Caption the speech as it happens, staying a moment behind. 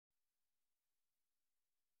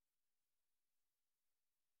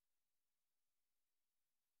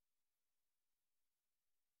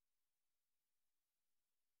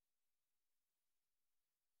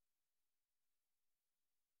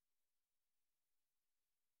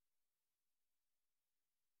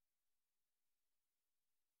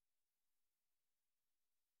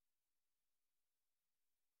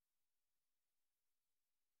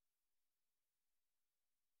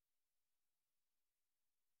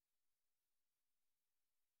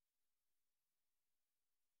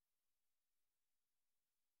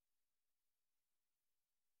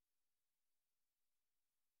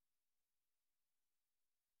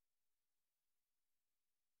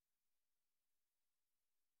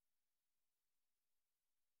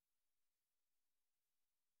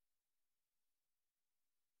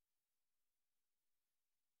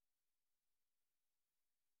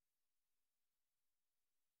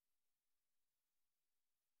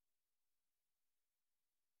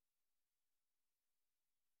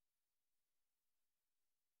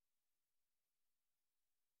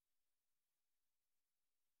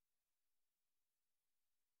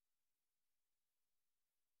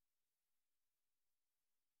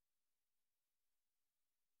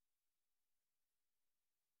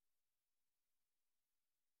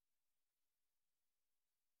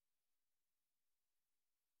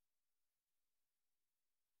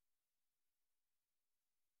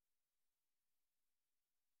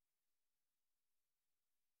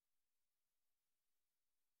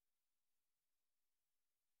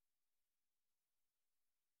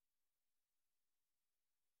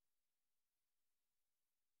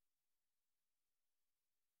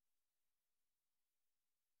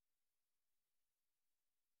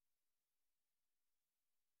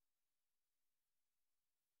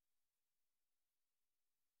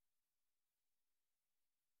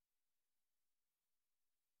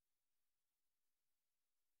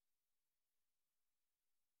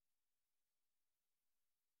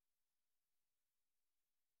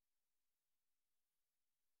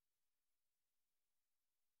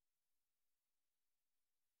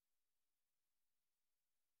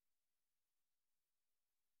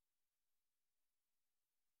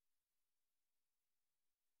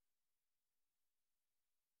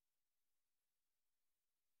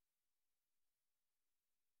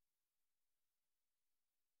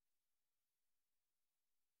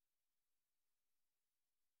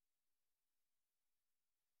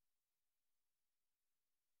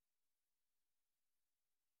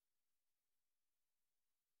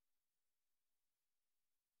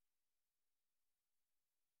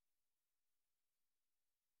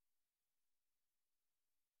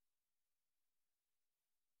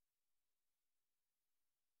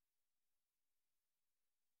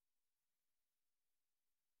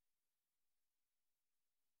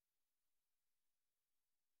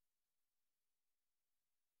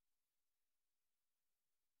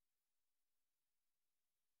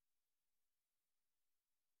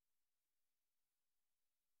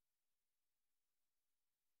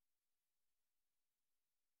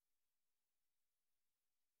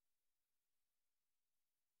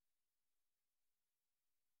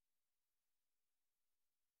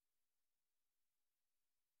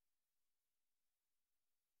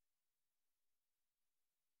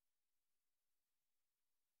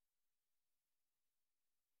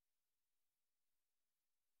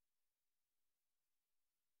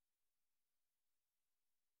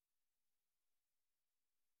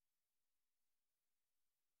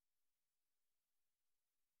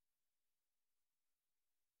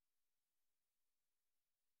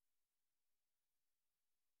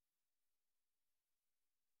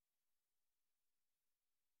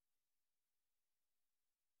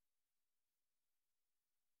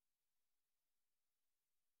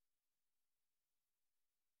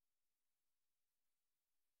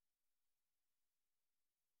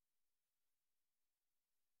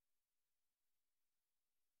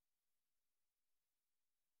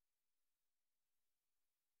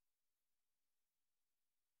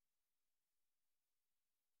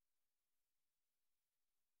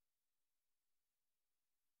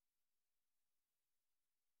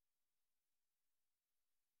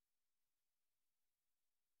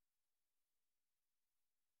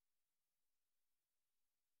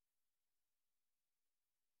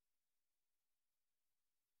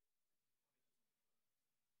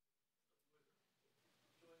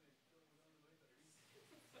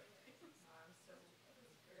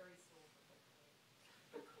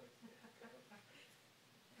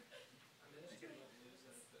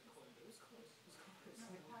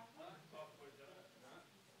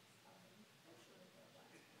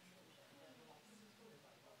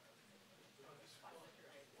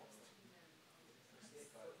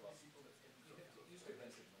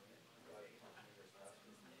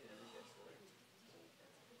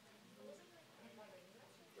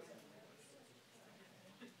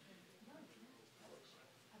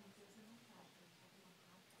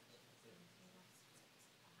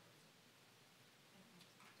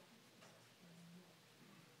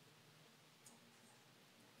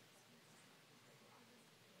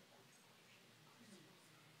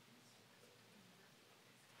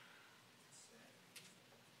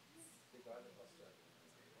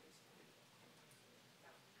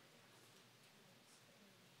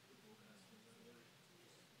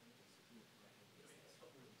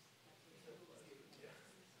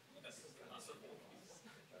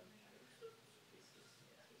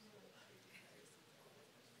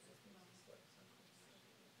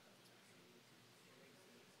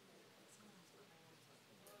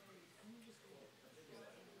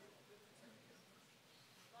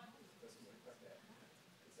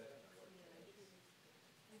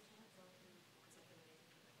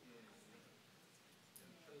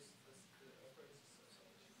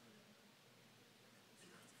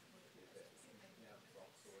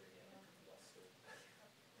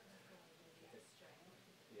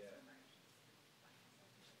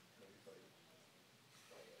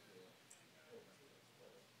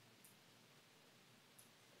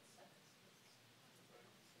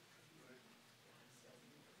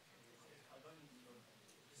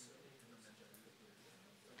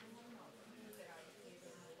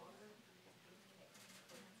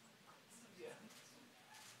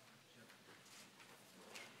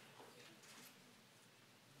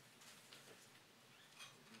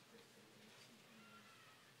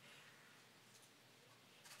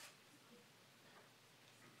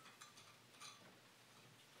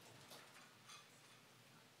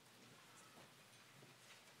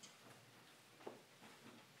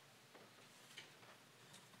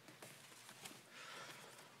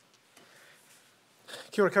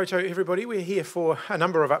Kia ora koutou, everybody. We're here for a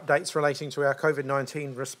number of updates relating to our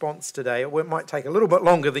COVID-19 response today. It might take a little bit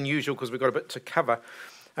longer than usual because we've got a bit to cover.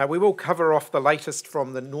 We will cover off the latest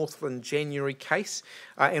from the Northland January case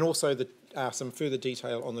and also some further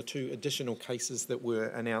detail on the 2 additional cases that were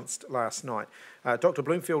announced last night. Dr.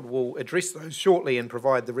 Bloomfiled will address those shortly and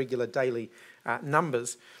provide the regular daily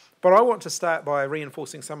numbers. But I want to start by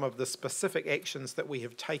reinforcing some of the specific actions that we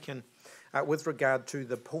have taken with regard to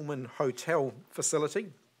the Pullman Hotel facility,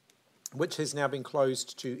 which has now been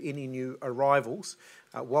closed to any new arrivals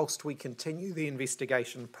whilst we continue the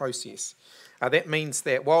investigation process. That means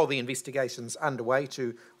that while the investigation's underway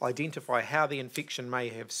to identify how the infection may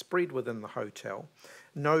have spread within the hotel,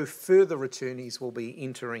 no further returnees will be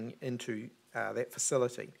entering into that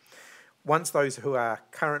facility. Once those who are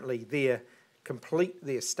currently there complete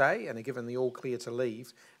their stay and are given the all clear to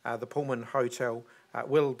leave, the Pullman Hotel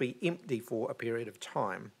will be empty for a period of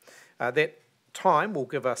time. That time will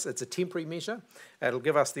give us, it's a temporary measure, it'll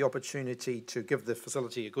give us the opportunity to give the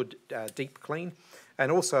facility a good deep clean,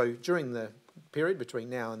 and also during the period between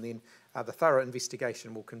now and then, the thorough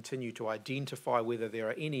investigation will continue to identify whether there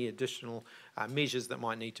are any additional measures that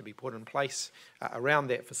might need to be put in place around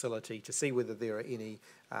that facility to see whether there are any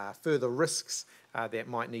further risks that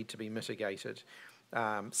might need to be mitigated.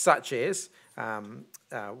 Such as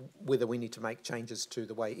whether we need to make changes to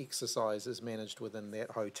the way exercise is managed within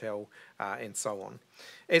that hotel and so on.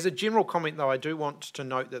 As a general comment though, I do want to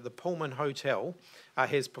note that the Pullman Hotel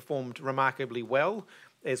has performed remarkably well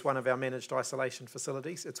as one of our managed isolation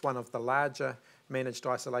facilities. It's one of the larger managed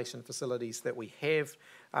isolation facilities that we have,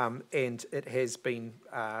 and it has been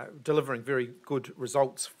delivering very good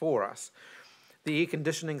results for us. The air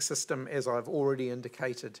conditioning system, as I've already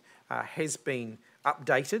indicated, has been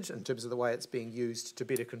updated in terms of the way it's being used to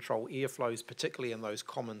better control airflows, particularly in those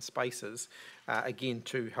common spaces, again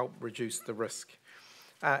to help reduce the risk.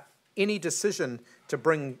 Any decision to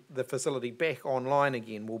bring the facility back online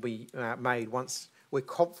again will be made once we're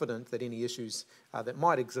confident that any issues that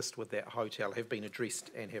might exist with that hotel have been addressed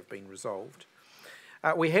and have been resolved.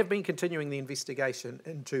 We have been continuing the investigation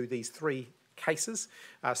into these 3 cases.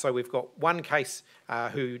 So we've got one case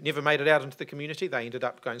who never made it out into the community. They ended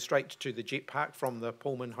up going straight to the jet park from the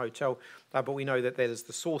Pullman Hotel, but we know that that is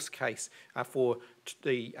the source case for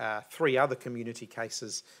the 3 other community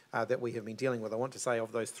cases that we have been dealing with. I want to say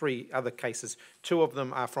of those 3 other cases, 2 of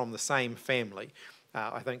them are from the same family.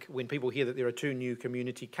 I think when people hear that there are 2 new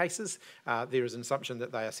community cases, there is an assumption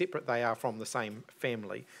that they are separate. They are from the same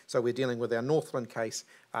family. So we're dealing with our Northland case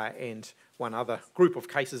and one other group of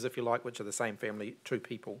cases, if you like, which are the same family, 2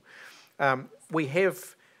 people. We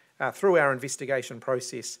have, through our investigation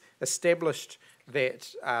process, established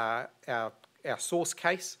that our source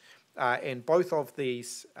case and both of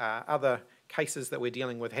these other cases that we're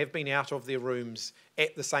dealing with have been out of their rooms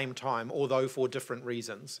at the same time, although for different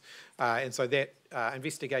reasons. And so that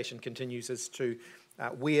investigation continues as to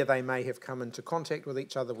where they may have come into contact with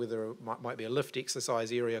each other, whether it might be a lift,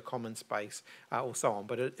 exercise area, common space, or so on.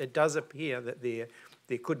 But it does appear that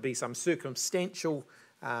there could be some circumstantial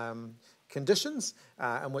conditions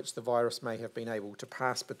in which the virus may have been able to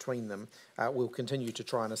pass between them. We'll continue to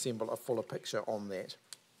try and assemble a fuller picture on that.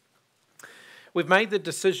 We've made the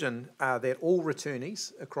decision that all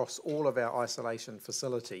returnees across all of our isolation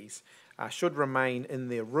facilities should remain in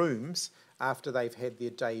their rooms after they've had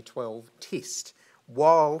their day 12 test,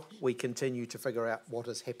 while we continue to figure out what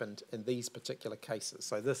has happened in these particular cases.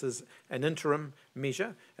 So this is an interim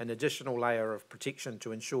measure, an additional layer of protection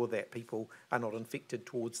to ensure that people are not infected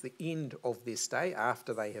towards the end of their stay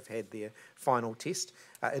after they have had their final test.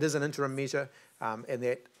 It is an interim measure, and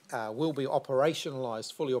that will be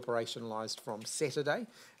operationalised, fully operationalised from Saturday,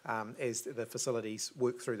 as the facilities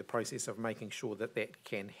work through the process of making sure that that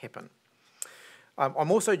can happen.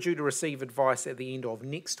 I'm also due to receive advice at the end of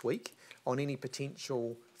next week on any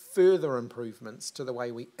potential further improvements to the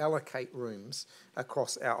way we allocate rooms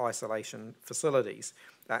across our isolation facilities,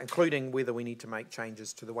 including whether we need to make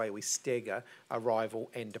changes to the way we stagger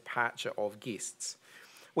arrival and departure of guests.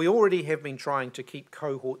 We already have been trying to keep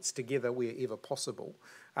cohorts together wherever possible.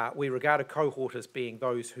 We regard a cohort as being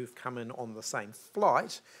those who've come in on the same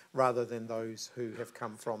flight rather than those who have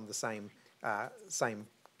come from the same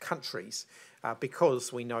countries,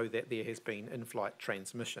 because we know that there has been in-flight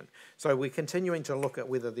transmission. So we're continuing to look at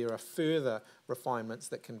whether there are further refinements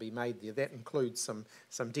that can be made there. That includes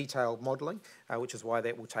some detailed modelling, which is why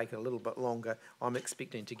that will take a little bit longer. I'm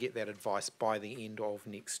expecting to get that advice by the end of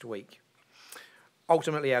next week.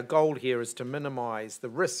 Ultimately, our goal here is to minimise the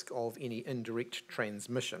risk of any indirect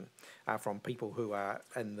transmission from people who are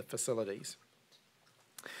in the facilities.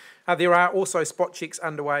 There are also spot checks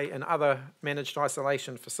underway in other managed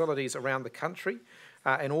isolation facilities around the country,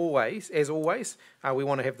 and as always, we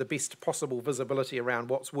want to have the best possible visibility around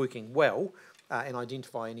what's working well and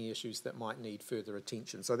identify any issues that might need further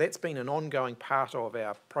attention. So that's been an ongoing part of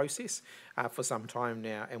our process for some time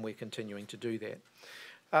now, and we're continuing to do that.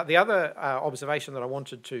 The other observation that I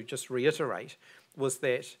wanted to just reiterate was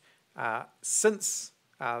that since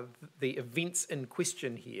the events in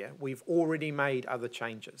question here, we've already made other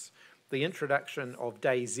changes. The introduction of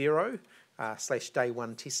day 0 / day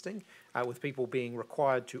 1 testing, with people being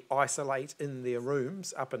required to isolate in their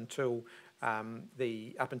rooms up until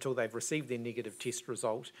they've received their negative test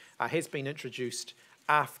result, has been introduced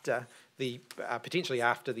after potentially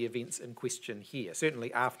after the events in question here,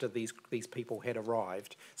 certainly after these people had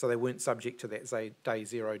arrived, so they weren't subject to that, say, day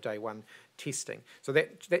 0, day 1 testing. So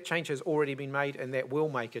that change has already been made, and that will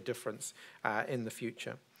make a difference in the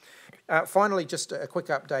future. Finally, just a quick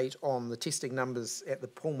update on the testing numbers at the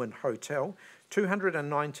Pullman Hotel.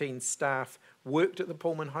 219 staff worked at the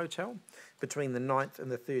Pullman Hotel between the 9th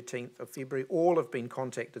and the 13th of February. All have been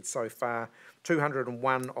contacted so far.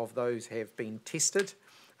 201 of those have been tested.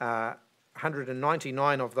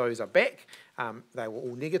 199 of those are back. They were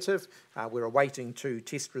all negative. We're awaiting 2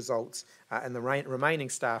 test results, and the remaining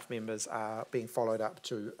staff members are being followed up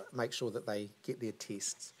to make sure that they get their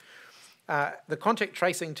tests. The contact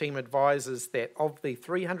tracing team advises that of the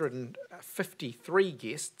 353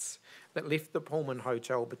 guests that left the Pullman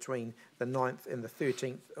Hotel between the 9th and the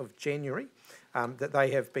 13th of January, that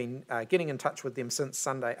they have been getting in touch with them since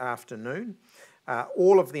Sunday afternoon.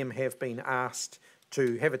 All of them have been asked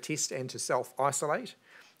to have a test and to self-isolate.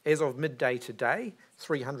 As of midday today,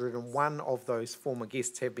 301 of those former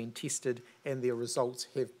guests have been tested and their results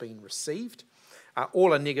have been received.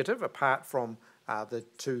 All are negative, apart from the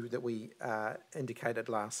 2 that we indicated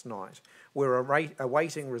last night. We're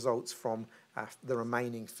awaiting results from the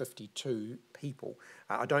remaining 52 people.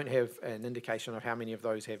 I don't have an indication of how many of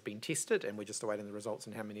those have been tested, and we're just awaiting the results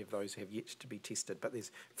and how many of those have yet to be tested, but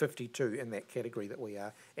there's 52 in that category that we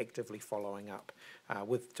are actively following up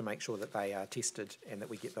with to make sure that they are tested and that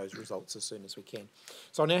we get those results as soon as we can.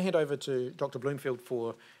 So I'll now hand over to Dr. Bloomfiled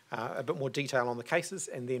for a bit more detail on the cases,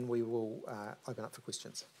 and then we will open up for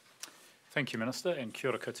questions. Thank you, Minister, and kia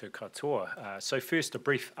ora koutou katoa. So first, a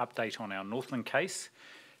brief update on our Northland case.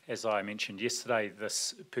 As I mentioned yesterday,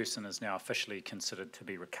 this person is now officially considered to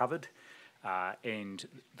be recovered. and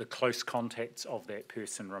the close contacts of that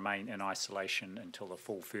person remain in isolation until the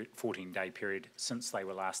full 14-day period since they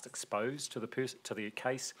were last exposed to the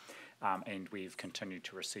case, and we've continued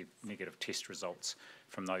to receive negative test results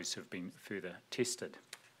from those who have been further tested.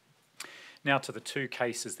 Now to the 2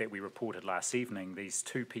 cases that we reported last evening. These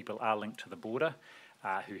 2 people are linked to the border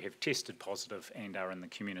who have tested positive and are in the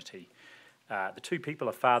community. The 2 people,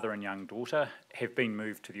 a father and young daughter, have been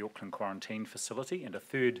moved to the Auckland quarantine facility, and a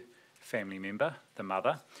 3rd family member, the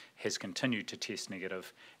mother, has continued to test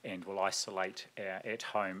negative and will isolate at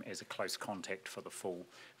home as a close contact for the full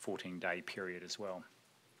 14-day period as well.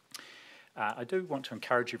 I do want to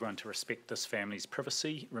encourage everyone to respect this family's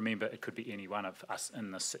privacy. Remember, it could be any one of us in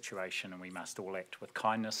this situation, and we must all act with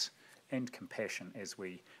kindness and compassion as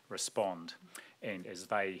we respond and as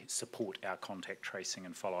they support our contact tracing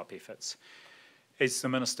and follow-up efforts. As the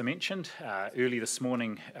Minister mentioned, early this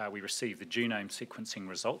morning we received the genome sequencing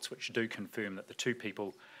results, which do confirm that the 2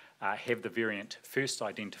 people have the variant first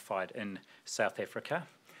identified in South Africa,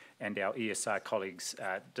 and our ESR colleagues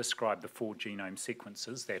described the 4 genome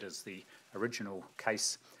sequences. That is the original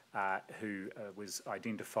case who was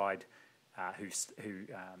identified, who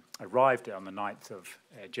arrived on the 9th of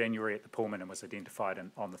January at the Pullman and was identified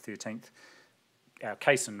on the 13th. Our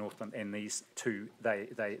case in Northland, and these 2, their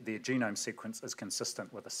genome sequence is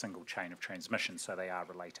consistent with a single chain of transmission, so they are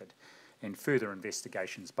related. And further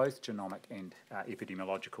investigations, both genomic and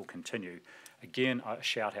epidemiological, continue. Again, a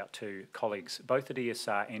shout out to colleagues both at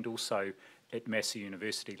ESR and also at Massey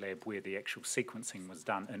University Lab, where the actual sequencing was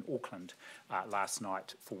done in Auckland last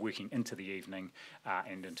night, for working into the evening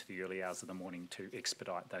and into the early hours of the morning to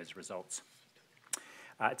expedite those results.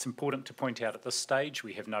 It's important to point out at this stage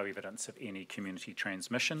we have no evidence of any community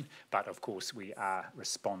transmission, but of course we are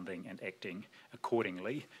responding and acting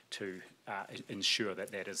accordingly to ensure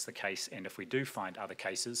that that is the case, and if we do find other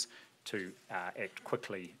cases, to act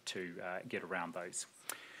quickly to get around those.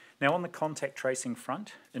 Now, on the contact tracing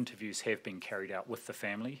front, interviews have been carried out with the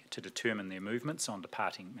family to determine their movements on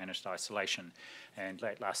departing managed isolation. And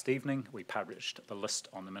late last evening, we published the list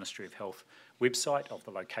on the Ministry of Health website of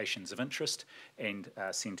the locations of interest and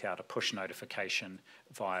sent out a push notification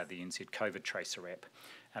via the NZ COVID Tracer app.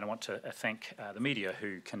 And I want to thank the media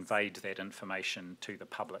who conveyed that information to the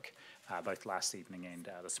public both last evening and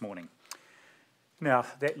this morning. Now,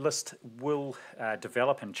 that list will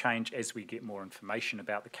develop and change as we get more information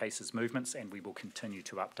about the case's movements, and we will continue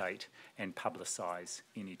to update and publicise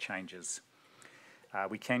any changes.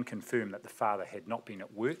 We can confirm that the father had not been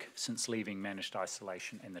at work since leaving managed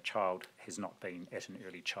isolation, and the child has not been at an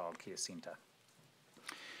early childcare centre.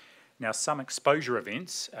 Now, some exposure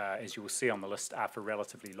events, as you will see on the list, are for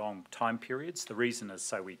relatively long time periods. The reason is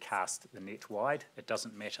so we cast the net wide. It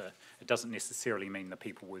doesn't matter, it doesn't necessarily mean the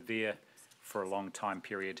people were there for a long time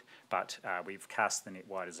period, but we've cast the net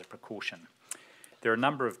wide as a precaution. There are a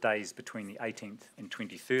number of days between the 18th and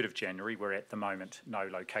 23rd of January where at the moment no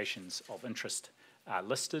locations of interest are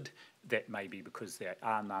listed. That may be because there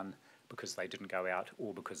are none, because they didn't go out,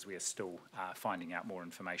 or because we are still finding out more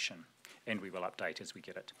information, and we will update as we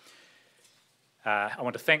get it. I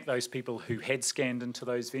want to thank those people who had scanned into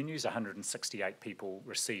those venues. 168 people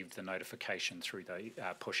received the notification through the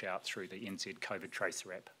push out through the NZ COVID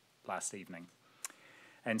Tracer app last evening.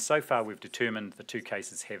 And so far we've determined the 2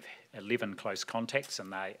 cases have 11 close contacts,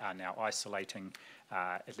 and they are now isolating.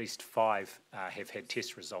 At least 5 have had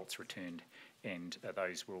test results returned, and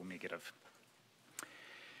those were all negative.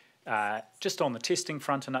 Just on the testing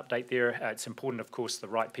front, an update there. It's important, of course, the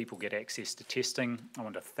right people get access to testing. I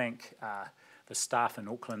want to thank the staff in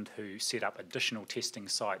Auckland who set up additional testing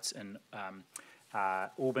sites in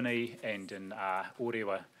Albany and in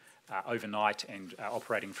Orewa overnight and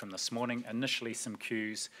operating from this morning. Initially some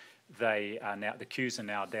queues. The queues are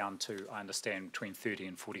now down to, I understand, between 30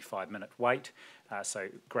 and 45-minute wait. So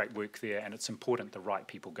great work there, and it's important the right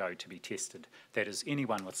people go to be tested. That is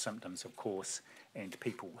anyone with symptoms, of course, and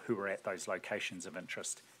people who are at those locations of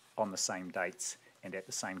interest on the same dates and at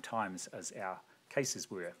the same times as our cases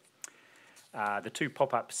were. The 2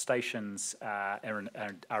 pop-up stations are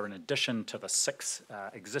in addition to the 6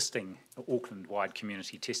 existing Auckland-wide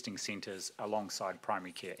community testing centres alongside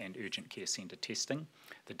primary care and urgent care centre testing.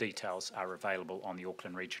 The details are available on the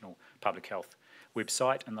Auckland Regional Public Health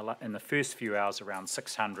website. In the first few hours, around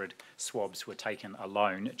 600 swabs were taken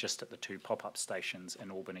alone just at the 2 pop-up stations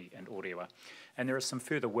in Albany and Orewa. And there are some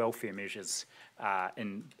further welfare measures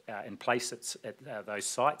in place at those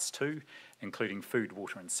sites too, including food,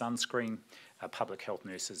 water and sunscreen. Public health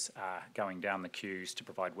nurses are going down the queues to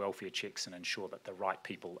provide welfare checks and ensure that the right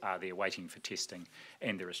people are there waiting for testing,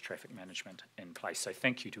 and there is traffic management in place. So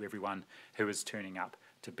thank you to everyone who is turning up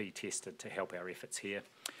to be tested to help our efforts here.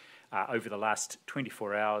 Over the last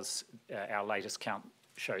 24 hours, our latest count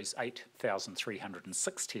shows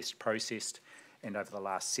 8,306 tests processed, and over the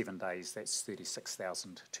last 7 days, that's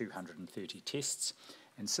 36,230 tests.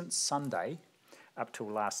 And since Sunday, up till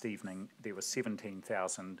last evening, there were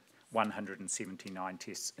 17,179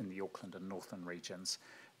 tests in the Auckland and Northern regions.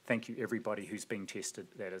 Thank you, everybody who's been tested.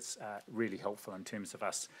 That is really helpful in terms of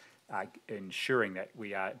us ensuring that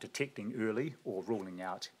we are detecting early or ruling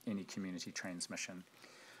out any community transmission.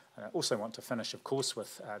 I also want to finish, of course,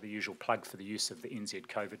 with the usual plug for the use of the NZ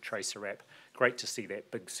COVID Tracer app. Great to see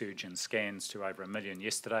that big surge in scans to over 1 million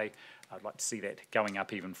yesterday. I'd like to see that going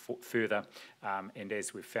up even further. And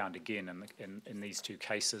as we've found again in these two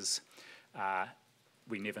cases,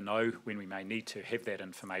 we never know when we may need to have that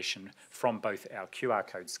information from both our QR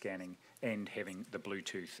code scanning and having the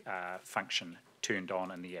Bluetooth function turned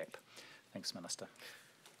on in the app. Thanks, Minister.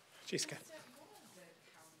 Jessica.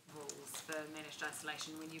 Rules for managed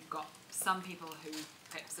isolation when you've got some people who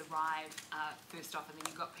perhaps arrive first off and then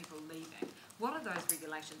you've got people leaving. What are those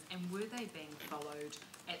regulations and were they being followed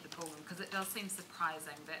at the Pullman? Because it does seem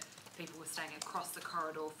surprising that people were staying across the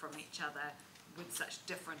corridor from each other with such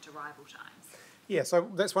different arrival times. Yeah, so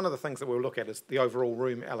that's one of the things that we'll look at is the overall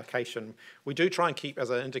room allocation. We do try and keep,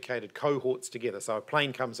 as I indicated, cohorts together. So a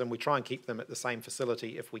plane comes in, we try and keep them at the same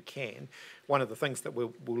facility if we can. One of the things that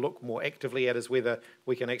we'll look more actively at is whether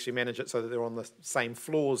we can actually manage it so that they're on the same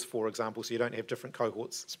floors, for example, so you don't have different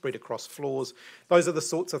cohorts spread across floors. Those are the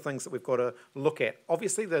sorts of things that we've got to look at.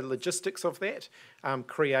 Obviously, the logistics of that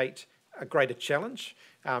create a greater challenge.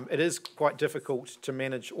 It is quite difficult to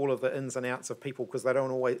manage all of the ins and outs of people because they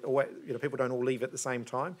don't always, people don't all leave at the same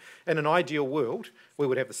time. In an ideal world, we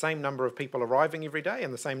would have the same number of people arriving every day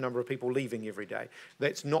and the same number of people leaving every day.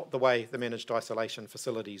 That's not the way the managed isolation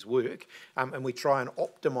facilities work, and we try and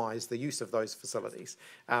optimise the use of those facilities.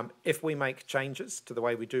 If we make changes to the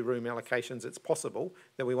way we do room allocations, it's possible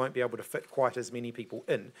that we won't be able to fit quite as many people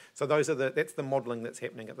in. So that's the modelling that's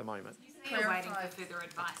happening at the moment. You're waiting for further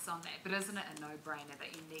advice on that, but isn't it a no-brainer that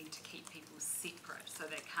you need to keep people separate so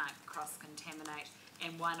they can't cross-contaminate,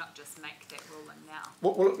 and why not just make that ruling now?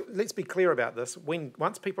 Well, let's be clear about this.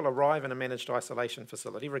 Once people arrive in a managed isolation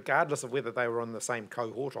facility, regardless of whether they were on the same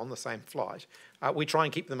cohort, on the same flight, we try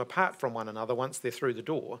and keep them apart from one another once they're through the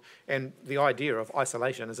door. And the idea of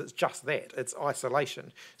isolation is it's just that, it's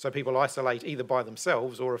isolation. So people isolate either by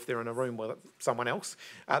themselves or if they're in a room with someone else,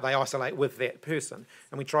 they isolate with that person.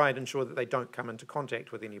 And we try and ensure that they don't come into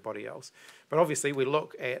contact with anybody else. But obviously we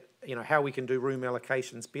look at how we can do room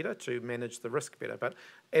allocations better to manage the risk better. But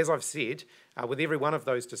as I've said, with every one of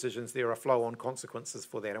those decisions, there are flow-on consequences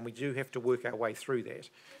for that, and we do have to work our way through that.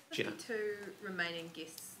 The 52 remaining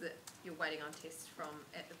guests that you're waiting on tests from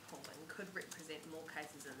at the Pullman could represent more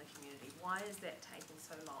cases in the community. Why is that taking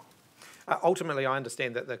so long? Ultimately, I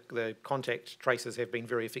understand that the contact tracers have been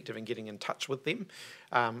very effective in getting in touch with them.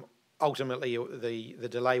 Ultimately, the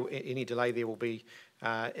delay, any delay there will be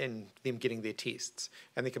in them getting their tests.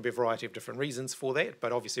 And there can be a variety of different reasons for that,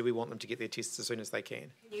 but obviously we want them to get their tests as soon as they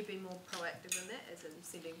can. Can you be more proactive in that, as in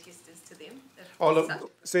sending testers to them? Oh,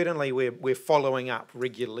 look, certainly we're following up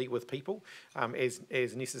regularly with people as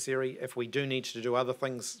necessary. If we do need to do other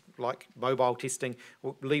things like mobile testing,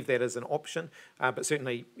 we'll leave that as an option. But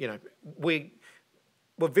certainly, we're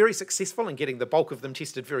very successful in getting the bulk of them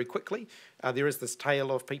tested very quickly. There is this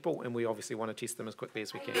tail of people, and we obviously want to test them as quickly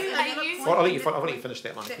as we can. Well, I'll let you finish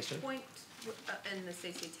that line of question. Point in the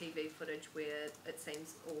CCTV footage where it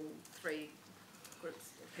seems all three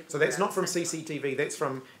groups of people. So that's not from CCTV. That's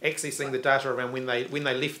from accessing the data around when they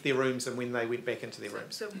left their rooms and when they went back into their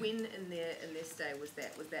rooms. So when in their stay was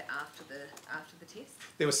that after the test?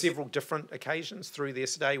 There were several different occasions through their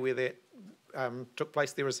stay where that took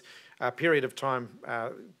place. There was a period of time,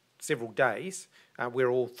 several days,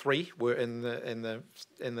 where all three were in the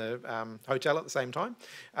hotel at the same time,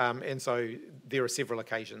 and so there are several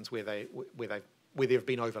occasions where there have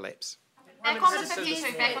been overlaps. Back on the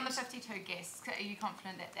 52 guests, are you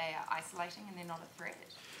confident that they are isolating and they're not a threat?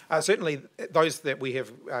 Certainly, those that we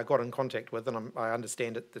have got in contact with, and I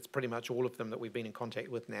understand it, that's pretty much all of them that we've been in contact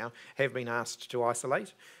with now, have been asked to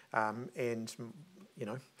isolate, and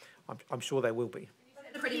I'm sure they will be.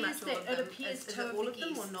 Pretty much all of them. Is it all of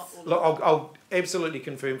them or not all of them? Look, I'll absolutely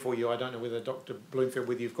confirm for you. I don't know whether Dr. Bloomfiled,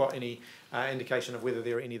 whether you've got any indication of whether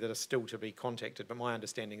there are any that are still to be contacted, but my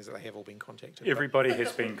understanding is that they have all been contacted. Everybody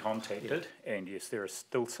has been contacted, and yes, there are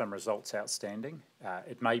still some results outstanding.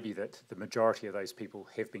 It may be that the majority of those people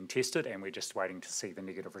have been tested, and we're just waiting to see the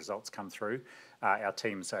negative results come through. our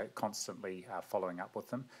teams are constantly following up with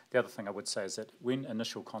them. The other thing I would say is that when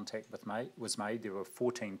initial contact was made, there were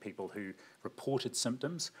 14 people who reported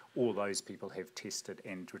symptoms. All those people have tested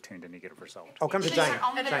and returned a negative result. I'll come to Jane.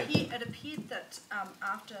 It appeared that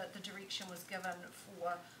after the direction was given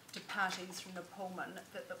for departees from the Pullman,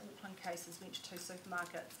 that the Auckland cases went to 2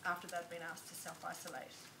 supermarkets after they'd been asked to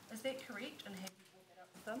self-isolate. Is that correct? And have you brought that up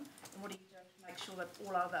with them? And what are you doing to make sure that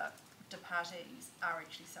all other departees are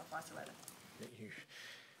actually self-isolated?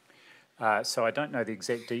 So I don't know the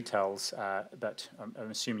exact details, but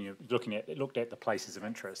I'm assuming you looked at the places of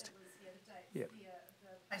interest. The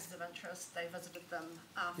places of interest, they visited them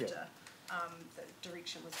after the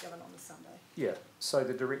direction was given on the Sunday. Yeah, so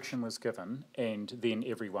the direction was given, and then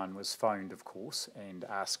everyone was phoned, of course, and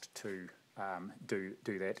asked to do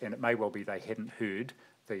that. And it may well be they hadn't heard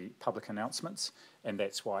the public announcements, and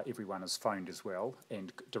that's why everyone is phoned as well,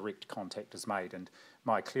 and direct contact is made. And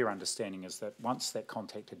my clear understanding is that once that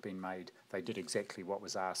contact had been made, they did exactly what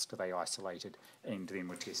was asked, they isolated and then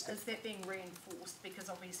were tested. Is that being reinforced? Because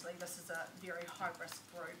obviously this is a very high-risk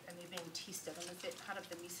group and they're being tested, and is that part of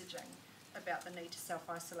the messaging about the need to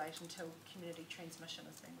self-isolate until community transmission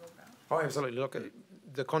is being ruled out? Oh, absolutely. Look,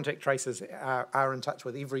 the contact tracers are in touch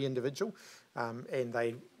with every individual, and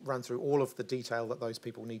they run through all of the detail that those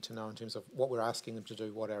people need to know in terms of what we're asking them to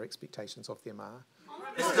do, what our expectations of them are.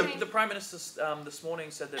 The Prime Minister this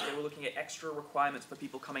morning said that they were looking at extra requirements for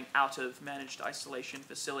people coming out of managed isolation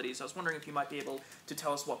facilities. I was wondering if you might be able to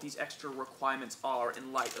tell us what these extra requirements are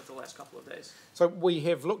in light of the last couple of days. So we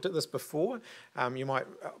have looked at this before. You might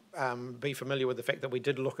be familiar with the fact that we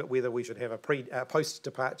did look at whether we should have a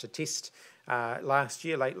post-departure test late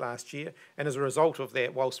last year, and as a result of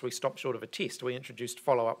that, whilst we stopped short of a test, we introduced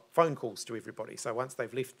follow-up phone calls to everybody. So once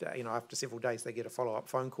they've left, after several days, they get a follow-up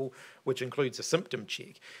phone call, which includes a symptom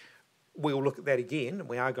check. We'll look at that again, and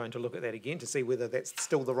we are going to look at that again to see whether that's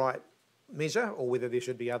still the right measure or whether there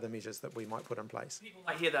should be other measures that we might put in place. People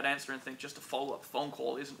might hear that answer and think just a follow-up phone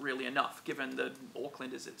call isn't really enough, given that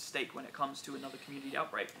Auckland is at stake when it comes to another community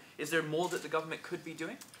outbreak. Is there more that the government could be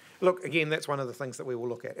doing? Look, again, that's one of the things that we will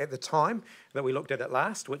look at. At the time that we looked at it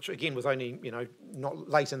last, which again was only, not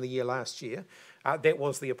late in the year last year, that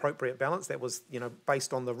was the appropriate balance. That was,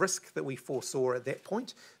 based on the risk that we foresaw at that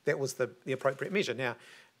point, that was the appropriate measure. Now,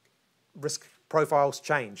 risk profiles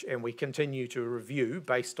change, and we continue to review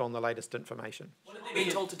based on the latest information. What are they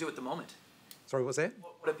being told to do at the moment? Sorry, what was that?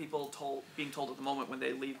 What are people being told at the moment when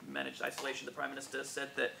they leave managed isolation? The Prime Minister said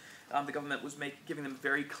that the government was giving them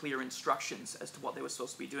very clear instructions as to what they were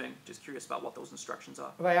supposed to be doing. Just curious about what those instructions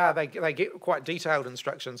are. They are. They get quite detailed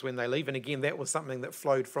instructions when they leave, and again, that was something that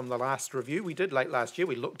flowed from the last review we did late last year.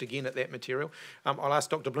 We looked again at that material. I'll ask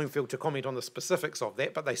Dr. Bloomfiled to comment on the specifics of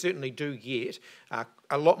that, but they certainly do get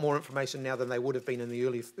a lot more information now than they would have been in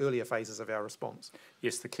the earlier phases of our response.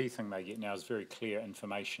 Yes, the key thing they get now is very clear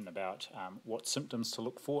information about what symptoms to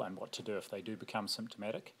look for and what to do if they do become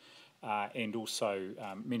symptomatic. And also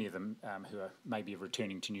many of them who are maybe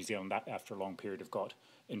returning to New Zealand after a long period have got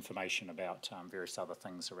information about various other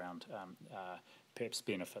things around perhaps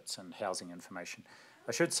benefits and housing information.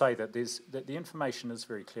 I should say that the information is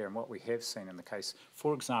very clear, and what we have seen in the case,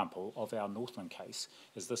 for example, of our Northland case,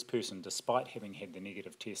 is this person, despite having had the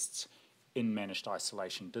negative tests in managed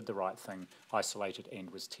isolation, did the right thing, isolated and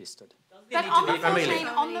was tested. But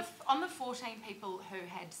on the 14 people who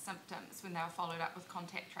had symptoms when they were followed up with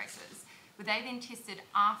contact tracers, were they then tested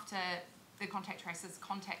after the contact tracers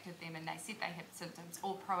contacted them and they said they had symptoms,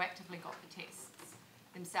 or proactively got the tests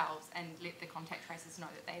themselves and let the contact tracers know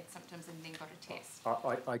that they had symptoms and then got a test?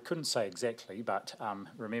 I couldn't say exactly, but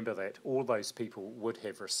remember that all those people would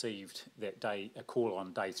have received that day a call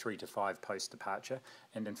on day 3 to 5 post-departure,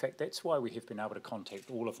 and in fact that's why we have been able to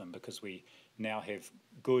contact all of them, because we now have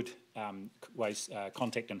good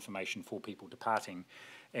contact information for people departing.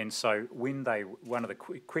 And so when one of the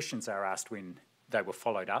questions they were asked when they were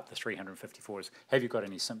followed up, the 354, is, have you got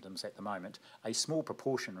any symptoms at the moment? A small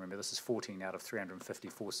proportion, remember this is 14 out of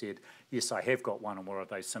 354, said, yes, I have got one or more of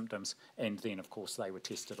those symptoms, and then of course they were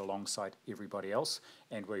tested alongside everybody else,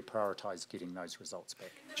 and we prioritised getting those results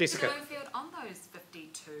back. Jessica. Bloomfield, on those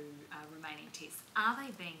 52 remaining tests, are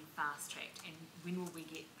they being fast-tracked, and when will we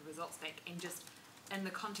get the results back? And just in the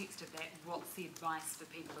context of that, what's the advice for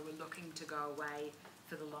people who are looking to go away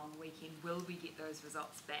for the long weekend? Will we get those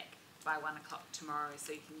results back by 1 o'clock tomorrow,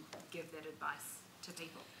 so you can give that advice to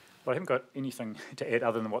people? Well, I haven't got anything to add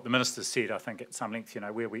other than what the Minister said, I think, at some length,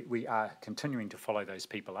 where we are continuing to follow those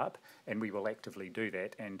people up, and we will actively do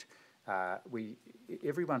that. And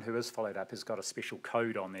everyone who is followed up has got a special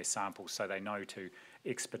code on their sample, so they know to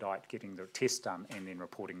expedite getting the test done and then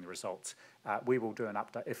reporting the results. We will do an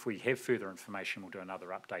update. If we have further information, we'll do another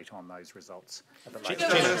update on those results a bit later.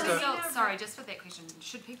 Sorry, just for that question,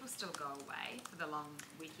 should people still go away for the long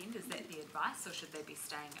weekend? Is that the advice, or should they be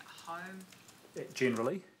staying at home?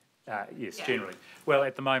 Generally. Yes, generally. Well,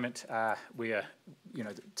 at the moment, we are,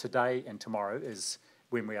 today and tomorrow is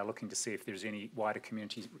when we are looking to see if there's any wider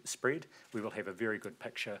community spread. We will have a very good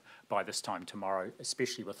picture by this time tomorrow,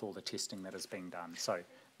 especially with all the testing that is being done. So,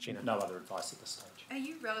 no other advice at this stage. Are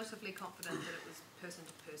you relatively confident that it was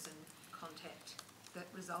person-to-person contact that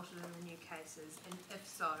resulted in the new cases? And if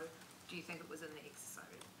so, do you think it was in the exercise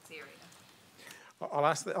area? I'll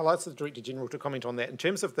ask the Director General to comment on that. In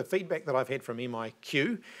terms of the feedback that I've had from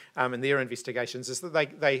MIQ and their investigations, is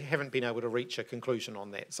that they haven't been able to reach a conclusion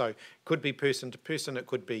on that. So, could be person to person. It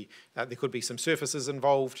could be there could be some surfaces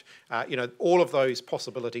involved. All of those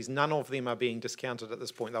possibilities. None of them are being discounted at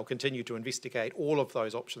this point. They'll continue to investigate all of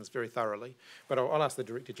those options very thoroughly. But I'll ask the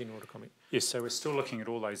Director General to comment. Yes. So we're still looking at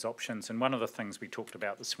all those options, and one of the things we talked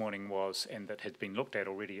about this morning was, and that had been looked at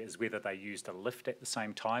already, is whether they used a lift at the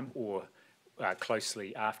same time or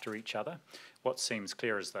closely after each other. What seems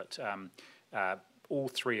clear is that all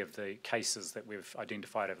three of the cases that we've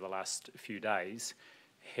identified over the last few days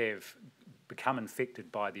have become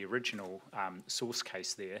infected by the original source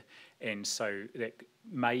case there, and so that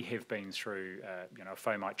may have been through a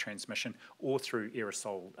fomite transmission or through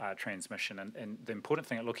aerosol transmission. And the important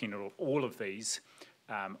thing at looking at all of these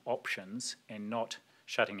options and not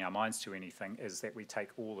shutting our minds to anything is that we take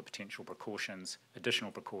all the potential precautions,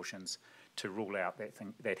 additional precautions, to rule out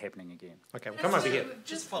that happening again. Okay, we'll come over here.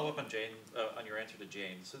 Just follow up on Jane, on your answer to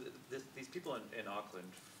Jane. So these people in Auckland,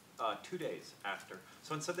 2 days after,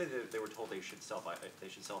 so on Sunday they were told they should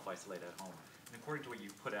self-isolate at home. And according to what you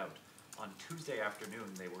put out, on Tuesday afternoon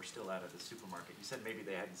they were still out of the supermarket. You said maybe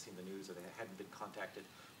they hadn't seen the news or they hadn't been contacted.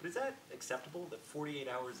 But is that acceptable that 48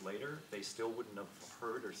 hours later they still wouldn't have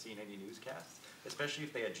heard or seen any newscasts? Especially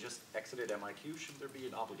if they had just exited MIQ, should there be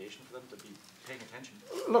an obligation for them to be paying attention?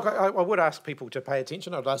 Look, I would ask people to pay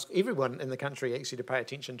attention. I'd ask everyone in the country actually to pay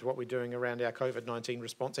attention to what we're doing around our COVID-19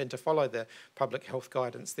 response and to follow the public health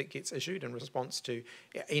guidance that gets issued in response to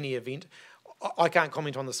any event. I can't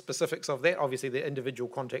comment on the specifics of that. Obviously, the individual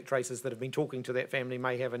contact tracers that have been talking to that family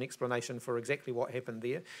may have an explanation for exactly what happened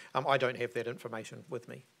there. I don't have that information with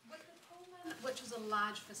me. With the Pullman, which is a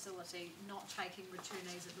large facility, not taking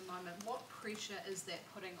returnees at the moment, what pressure is that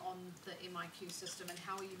putting on the MIQ system and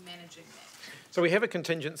how are you managing that? So we have a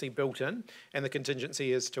contingency built in, and the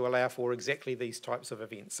contingency is to allow for exactly these types of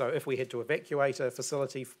events. So if we had to evacuate a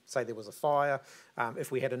facility, say there was a fire,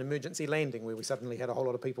 if we had an emergency landing where we suddenly had a whole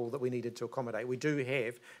lot of people that we needed to accommodate, we do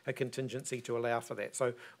have a contingency to allow for that.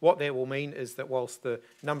 So what that will mean is that whilst the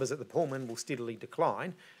numbers at the Pullman will steadily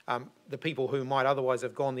decline, the people who might otherwise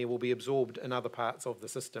have gone there will be absorbed in other parts of the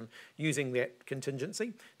system using that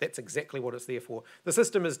contingency. That's exactly what it's there for. The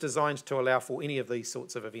system is designed to allow for any of these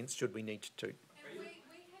sorts of events should we need to. We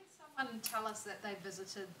had someone tell us that they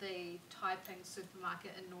visited the Taiping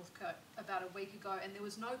supermarket in Northcote about a week ago and there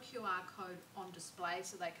was no QR code on display,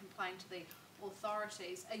 so they complained to the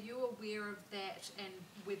authorities. Are you aware of that and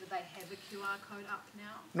whether they have a QR code up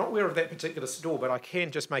now? Not aware of that particular store, but I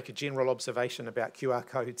can just make a general observation about QR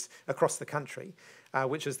codes across the country,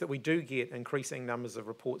 which is that we do get increasing numbers of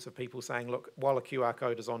reports of people saying, look, while a QR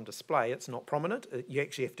code is on display, it's not prominent. You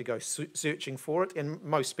actually have to go searching for it, and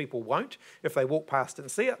most people won't. If they walk past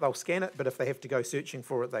and see it, they'll scan it, but if they have to go searching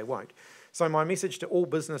for it, they won't. So my message to all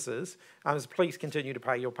businesses is please continue to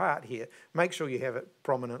play your part here. Make sure you have it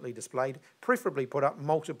prominently displayed, preferably put up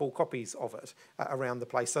multiple copies of it around the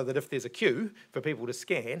place so that if there's a queue for people to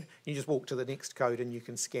scan, you just walk to the next code and you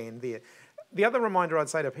can scan there. The other reminder I'd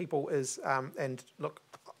say to people is, and look,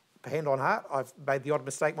 hand on heart, I've made the odd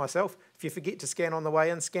mistake myself. If you forget to scan on the way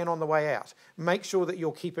in, scan on the way out. Make sure that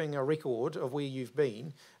you're keeping a record of where you've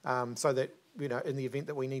been so that, in the event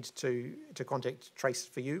that we need to contact trace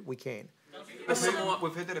for you, we can.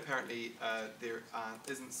 We've heard that apparently there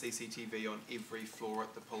isn't CCTV on every floor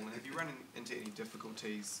at the Pullman. Have you run into any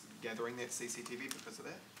difficulties gathering that CCTV because of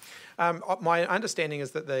that? My understanding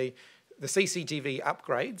is that the CCTV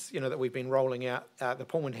upgrades, that we've been rolling out, the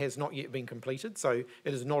Pullman has not yet been completed, so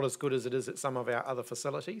it is not as good as it is at some of our other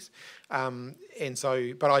facilities. But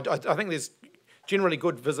I think there's generally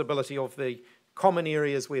good visibility of the common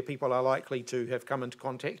areas where people are likely to have come into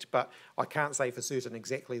contact, but I can't say for certain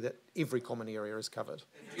exactly that every common area is covered.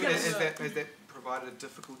 Has that provided a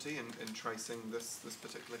difficulty in tracing this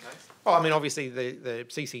particular case? Oh, I mean, obviously the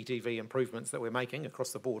CCTV improvements that we're making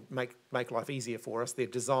across the board make life easier for us. They're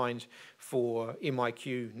designed for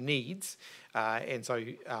MIQ needs, and so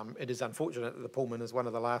it is unfortunate that the Pullman is one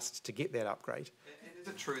of the last to get that upgrade. And is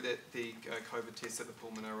it true that the COVID tests at the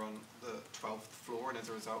Pullman are on the 12th floor, and as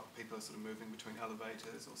a result, people are sort of moving between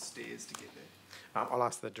elevators or stairs to get there? I'll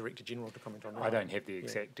ask the Director General to comment on that. I don't have the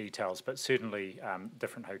exact details, but certainly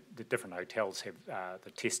different hotels have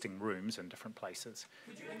the testing rooms in different places.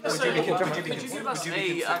 Would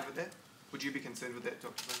you be concerned with that,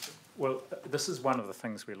 Dr. Bloomfiled? Well, this is one of the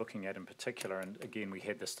things we're looking at in particular, and again, we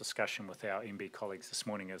had this discussion with our MB colleagues this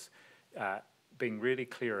morning, is being really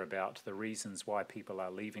clear about the reasons why people are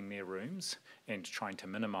leaving their rooms and trying to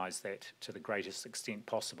minimise that to the greatest extent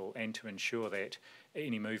possible, and to ensure that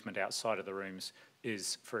any movement outside of the rooms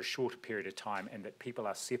is for a shorter period of time, and that people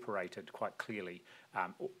are separated quite clearly,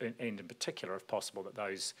 and in particular, if possible, that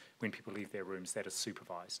those, when people leave their rooms, that is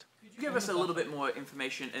supervised. Could you give us a little bit more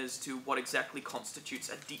information as to what exactly constitutes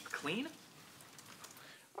a deep clean?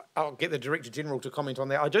 I'll get the Director General to comment on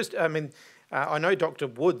that. I know Dr.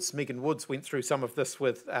 Woods, Megan Woods, went through some of this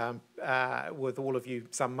with all of you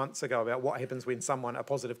some months ago about what happens when a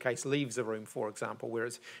positive case leaves a room, for example, where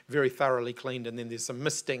it's very thoroughly cleaned and then there's some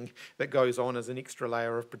misting that goes on as an extra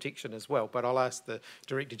layer of protection as well. But I'll ask the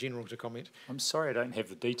Director General to comment. I'm sorry I don't have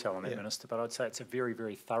the detail on that, Minister, but I'd say it's a very,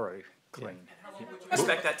 very thorough clean. How long would you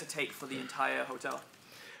expect that to take for the entire hotel?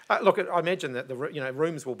 Look, I imagine that the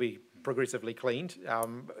rooms will be progressively cleaned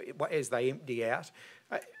as they empty out.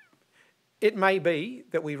 It may be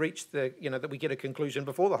that we reach that we get a conclusion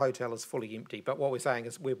before the hotel is fully empty. But what we're saying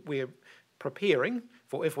is we're preparing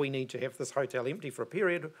for if we need to have this hotel empty for a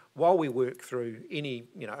period while we work through any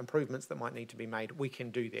improvements that might need to be made. We can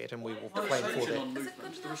do that, and we will plan for that.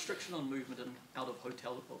 The restriction on movement in out of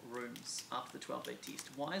hotel rooms after the 12-day test.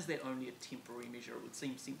 Why is that only a temporary measure? It would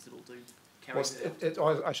seem sensible to.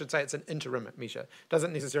 I should say it's an interim measure.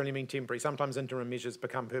 Doesn't necessarily mean temporary. Sometimes interim measures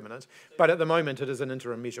become permanent, but at the moment it is an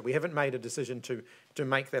interim measure. We haven't made a decision to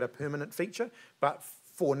make that a permanent feature, but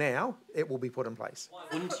for now it will be put in place. Why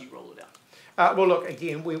wouldn't you roll it out? Well, look,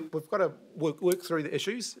 again, we've got to work through the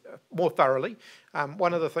issues more thoroughly.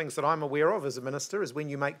 One of the things that I'm aware of as a minister is when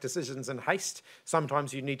you make decisions in haste,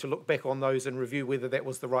 sometimes you need to look back on those and review whether that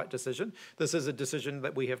was the right decision. This is a decision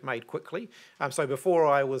that we have made quickly. So before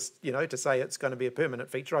I was, to say it's going to be a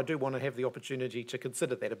permanent feature, I do want to have the opportunity to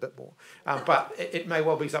consider that a bit more. But it may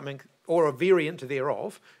well be something, or a variant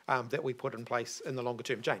thereof, that we put in place in the longer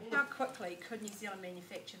term. Jane? How quickly could New Zealand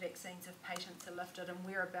manufacture vaccines if patents are lifted, and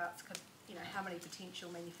whereabouts could, how many potential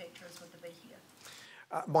manufacturers would there be here?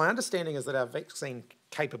 My understanding is that our vaccine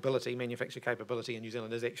manufacture capability in New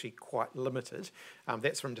Zealand is actually quite limited.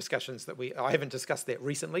 That's from discussions that I haven't discussed that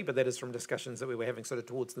recently, but that is from discussions that we were having sort of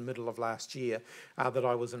towards the middle of last year that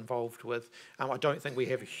I was involved with. I don't think we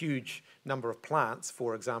have a huge number of plants,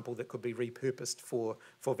 for example, that could be repurposed for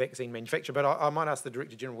vaccine manufacture, but I might ask the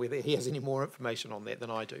Director General whether he has any more information on that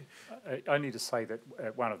than I do. Only to say that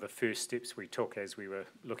one of the first steps we took as we were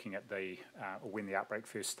looking at when the outbreak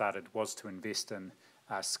first started was to invest in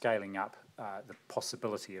scaling up the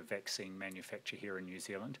possibility of vaccine manufacture here in New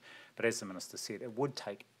Zealand. But as the Minister said, it would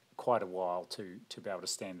take quite a while to be able to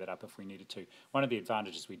stand that up if we needed to. One of the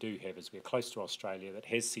advantages we do have is we're close to Australia that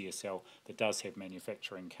has CSL, that does have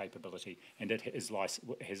manufacturing capability, and it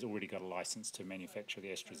has already got a licence to manufacture the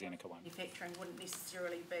AstraZeneca one. Manufacturing wouldn't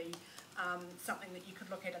necessarily be something that you could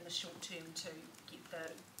look at in the short term to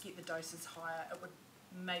get the doses higher. It would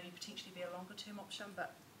maybe potentially be a longer term option,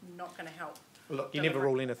 but not going to help. Look, you never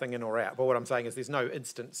rule anything in or out, but what I'm saying is there's no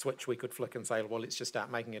instant switch we could flick and say, well, let's just start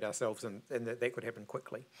making it ourselves, and that could happen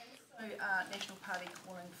quickly. So, National Party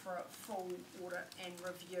calling for a full audit and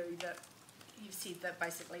review that you've said that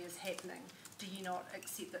basically is happening. Do you not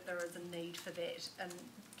accept that there is a need for that, and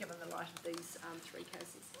given the light of these 3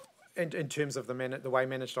 cases? In terms of the way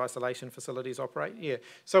managed isolation facilities operate, yeah.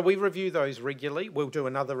 So we review those regularly. We'll do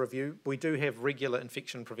another review. We do have regular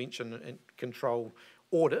infection prevention and control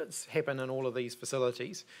audits happen in all of these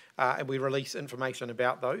facilities, and we release information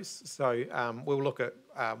about those. So we'll look at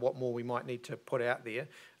what more we might need to put out there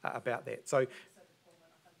about that. So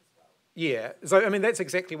yeah, so I mean that's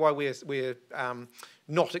exactly why we're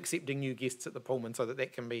not accepting new guests at the Pullman, so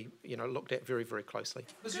that can be looked at very, very closely.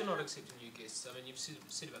 Because you're not accepting new guests, I mean you've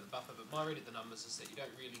said about the buffer, but my read of the numbers is that you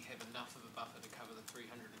don't really have enough of a buffer to cover the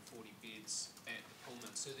 340 beds at the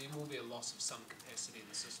Pullman, so there will be a loss of some capacity in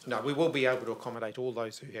the system. No, we will be able to accommodate all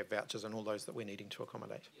those who have vouchers and all those that we're needing to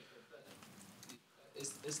accommodate. Yeah,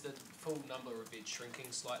 is the full number of beds shrinking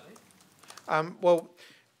slightly? Well,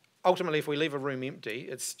 ultimately, if we leave a room empty,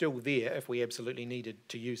 it's still there if we absolutely needed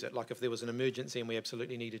to use it. Like if there was an emergency and we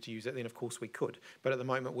absolutely needed to use it, then of course we could. But at the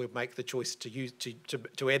moment, we'll make the choice to use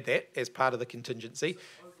to add that as part of the contingency. So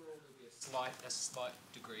overall, there'll be a slight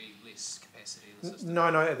degree less capacity in the system.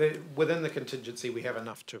 No, within the contingency, we have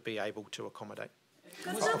enough to be able to accommodate.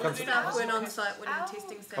 Because some of the staff weren't on site when the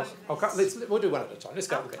testing station. We'll do one at a time. Let's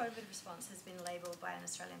go Our with that. COVID response has been labelled by an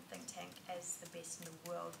Australian think tank as the best in the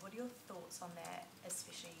world. What are your thoughts on that,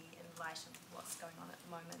 especially in light of what's going on at the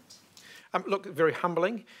moment? Look, very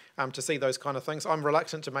humbling to see those kind of things. I'm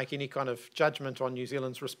reluctant to make any kind of judgment on New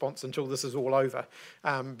Zealand's response until this is all over,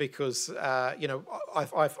 because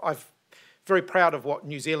I've very proud of what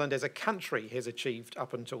New Zealand as a country has achieved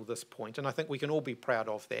up until this point, and I think we can all be proud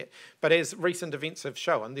of that. But as recent events have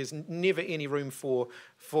shown, there's never any room for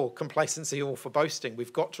complacency or for boasting.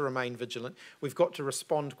 We've got to remain vigilant. We've got to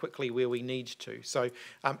respond quickly where we need to. So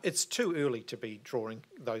it's too early to be drawing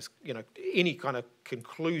those, any kind of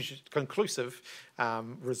conclusive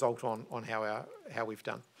result on how we've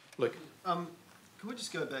done. Luke. Can we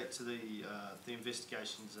just go back to the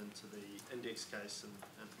investigations into the index case and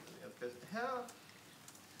the other case?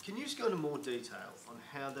 Can you just go into more detail on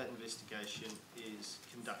how that investigation is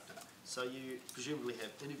conducted? So you presumably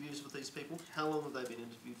have interviews with these people. How long have they been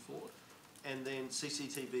interviewed for? And then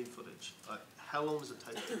CCTV footage. How long does it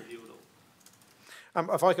take to review it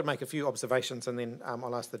all? If I could make a few observations, and then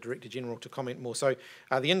I'll ask the Director General to comment more. So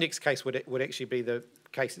the index case would actually be the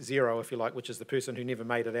case 0, if you like, which is the person who never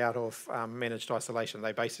made it out of managed isolation.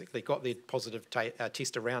 They basically got their positive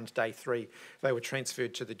test around day 3. They were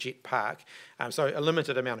transferred to the Jet Park. So a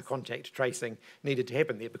limited amount of contact tracing needed to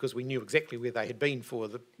happen there because we knew exactly where they had been for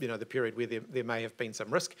the period where there may have been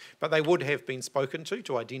some risk. But they would have been spoken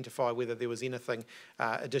to identify whether there was anything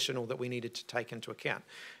additional that we needed to take into account.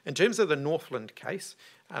 In terms of the Northland case,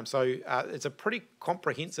 it's a pretty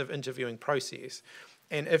comprehensive interviewing process.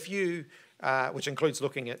 And if you which includes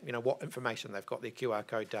looking at what information they've got, their QR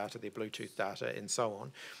code data, their Bluetooth data, and so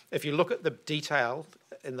on. If you look at the detail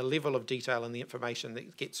and the level of detail in the information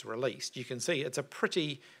that gets released, you can see it's a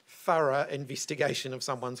pretty thorough investigation of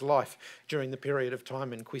someone's life during the period of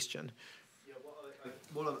time in question. Yeah,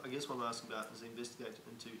 I guess what I'm asking about is investigate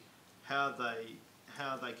into how they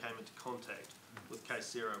came into contact with case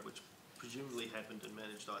 0, which presumably happened in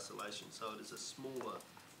managed isolation. So it is a smaller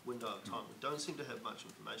window of time. We don't seem to have much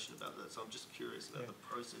information about that, so I'm just curious about the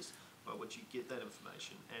process by which you get that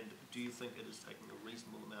information, and do you think it is taking a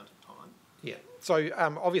reasonable amount of time? Yeah, so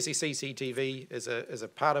obviously CCTV is a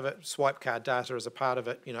part of it, swipe card data is a part of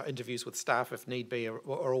it, interviews with staff if need be are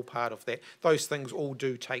all part of that. Those things all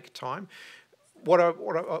do take time.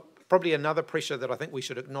 Probably another pressure that I think we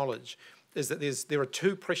should acknowledge is that there are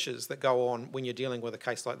 2 pressures that go on when you're dealing with a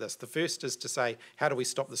case like this. The first is to say, how do we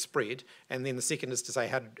stop the spread? And then the second is to say,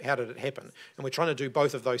 how did it happen? And we're trying to do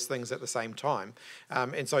both of those things at the same time.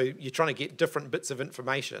 And so you're trying to get different bits of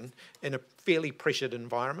information in a fairly pressured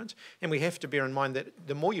environment. And we have to bear in mind that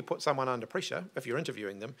the more you put someone under pressure, if you're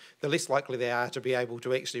interviewing them, the less likely they are to be able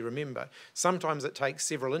to actually remember. Sometimes it takes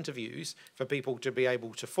several interviews for people to be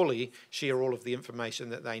able to fully share all of the information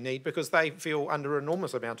that they need because they feel under an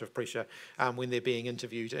enormous amount of pressure when they're being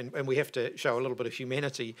interviewed, and we have to show a little bit of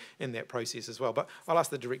humanity in that process as well. But I'll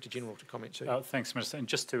ask the Director General to comment too. Thanks, Minister. And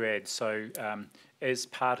just to add, so as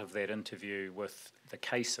part of that interview with the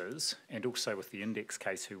cases and also with the index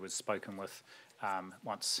case who was spoken with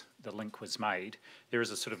once the link was made, there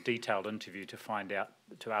is a sort of detailed interview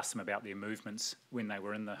to ask them about their movements when they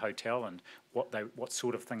were in the hotel and what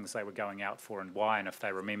sort of things they were going out for and why, and if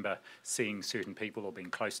they remember seeing certain people or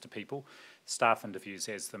being close to people. Staff interviews,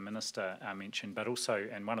 as the Minister mentioned, but also,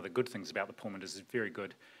 and one of the good things about the Pullman is very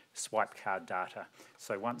good swipe card data.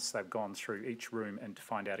 So once they've gone through each room and to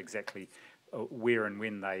find out exactly where and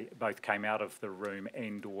when they both came out of the room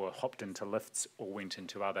and or hopped into lifts or went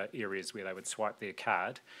into other areas where they would swipe their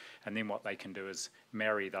card, and then what they can do is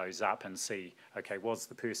marry those up and see, okay, was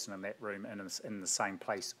the person in that room in the same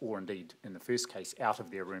place, or indeed in the first case out of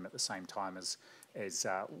their room at the same time as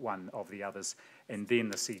one of the others, and then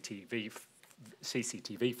the CCTV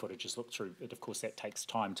footage is looked through. Of course, that takes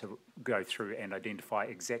time to go through and identify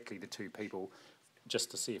exactly the 2 people,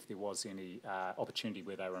 just to see if there was any opportunity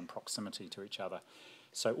where they were in proximity to each other.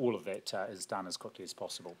 So all of that is done as quickly as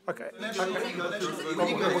possible. Okay. The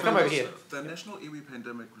We'll come over here. The National Iwi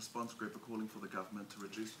Pandemic Response Group are calling for the government to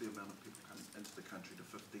reduce the amount of people coming into the country to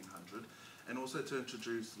 1,500 and also to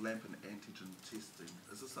introduce LAMP and antigen testing.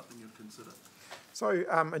 Is this something you'd consider? So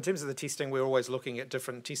in terms of the testing, we're always looking at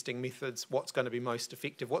different testing methods, what's going to be most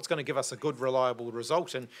effective, what's going to give us a good, reliable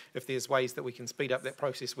result, and if there's ways that we can speed up that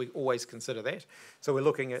process, we always consider that. So we're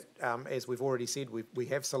looking at, as we've already said, we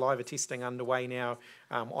have saliva testing underway now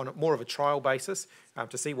on more of a trial basis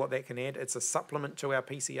to see what that can add. It's a supplement to our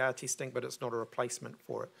PCR testing, but it's not a replacement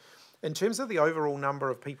for it. In terms of the overall number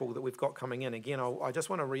of people that we've got coming in, again, I just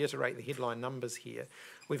want to reiterate the headline numbers here.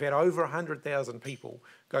 We've had over 100,000 people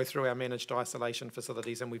go through our managed isolation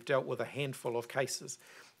facilities, and we've dealt with a handful of cases.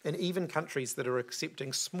 And even countries that are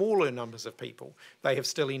accepting smaller numbers of people, they have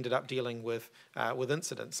still ended up dealing with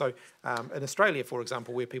incidents. So in Australia, for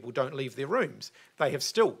example, where people don't leave their rooms, they have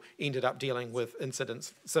still ended up dealing with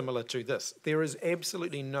incidents similar to this. There is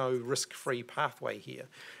absolutely no risk-free pathway here.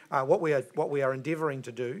 What we are endeavouring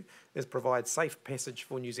to do is provide safe passage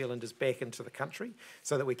for New Zealanders back into the country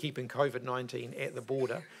so that we're keeping COVID-19 at the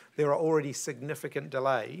border. There are already significant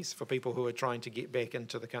delays for people who are trying to get back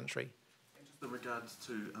into the country. In regards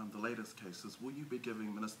to the latest cases, will you be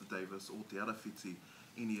giving Minister Davis or Te Arawhiti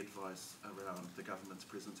any advice around the government's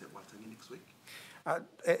presence at Waitangi next week?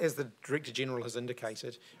 As the Director General has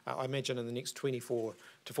indicated, I imagine in the next 24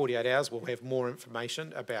 to 48 hours we'll have more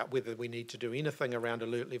information about whether we need to do anything around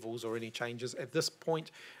alert levels or any changes. At this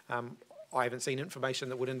point, I haven't seen information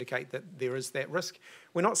that would indicate that there is that risk.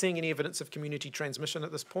 We're not seeing any evidence of community transmission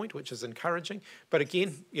at this point, which is encouraging. But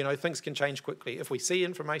again, you know, things can change quickly. If we see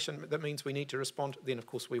information that means we need to respond, then of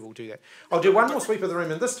course we will do that. I'll do one more sweep of the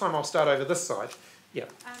room, and this time I'll start over this side. Yeah.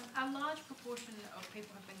 A large proportion of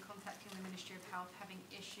people have been contacting the Ministry of Health having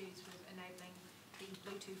issues with enabling the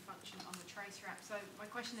Bluetooth function on the Tracer app. So my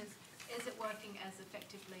question is it working as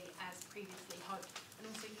effectively as previously hoped? And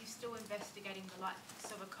also, are you still investigating the likes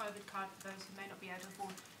of a COVID card for those who may not be able to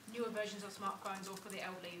afford newer versions of smartphones, or for the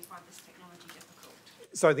elderly who find this technology difficult?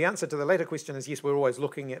 So the answer to the latter question is yes, we're always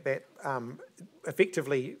looking at that.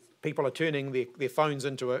 Effectively, people are turning their phones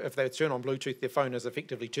into if they turn on Bluetooth, their phone is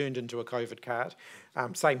effectively turned into a COVID card.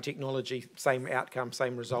 Same technology, same outcome,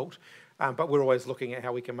 same result. But we're always looking at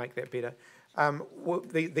how we can make that better.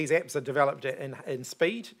 These apps are developed in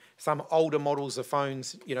speed. Some older models of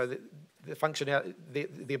phones, you know, the functionality,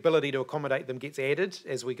 the ability to accommodate them gets added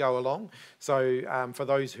as we go along. So for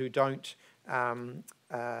those who don't, who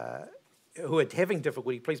are having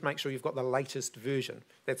difficulty, please make sure you've got the latest version.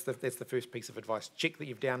 That's the first piece of advice. Check that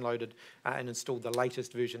you've downloaded and installed the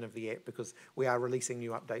latest version of the app, because we are releasing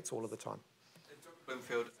new updates all of the time.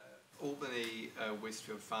 Bloomfiled, Albany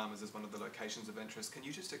Westfield Farmers is one of the locations of interest. Can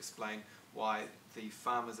you just explain why the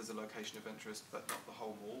Farmers is a location of interest but not the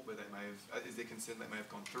whole mall, where they may have, is there concern they may have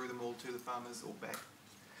gone through the mall to the Farmers or back?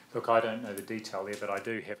 Look, I don't know the detail there, but I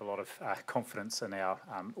do have a lot of confidence in our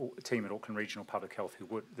team at Auckland Regional Public Health,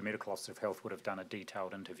 the Medical Officer of Health would have done a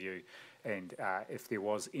detailed interview, and if there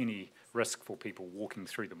was any risk for people walking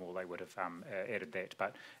through the mall, they would have added that.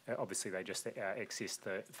 But obviously they just accessed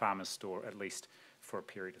the Farmers store at least for a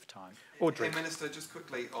period of time. Audrey. Hey, Minister, just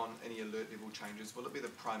quickly on any alert level changes, will it be the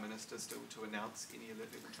Prime Minister still to announce any alert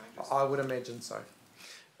level changes? I would imagine so.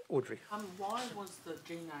 Audrey. Why was the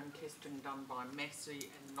genome testing done by Massey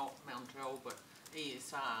and not Mount Albert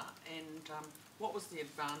ESR, and what was the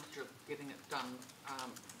advantage of getting it done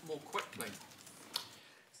more quickly?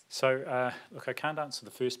 So, look, I can't answer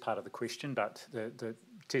the first part of the question, but the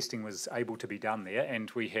testing was able to be done there,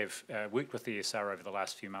 and we have worked with ESR over the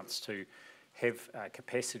last few months to have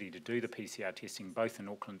capacity to do the PCR testing both in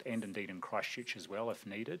Auckland and indeed in Christchurch as well if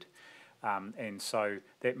needed. And so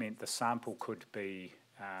that meant the sample could be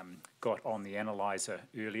got on the analyser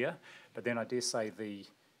earlier, but then I dare say the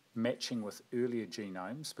matching with earlier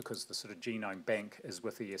genomes, because the sort of genome bank is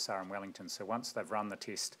with ESR in Wellington, so once they've run the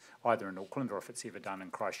test either in Auckland or if it's ever done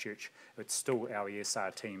in Christchurch, it's still our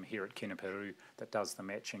ESR team here at Keneperu that does the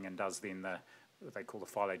matching and does then what they call the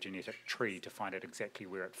phylogenetic tree to find out exactly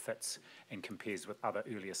where it fits and compares with other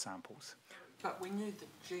earlier samples. But we knew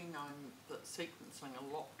the genome, the sequencing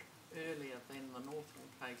a lot earlier than the Northern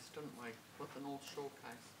case, didn't we, with the North Shore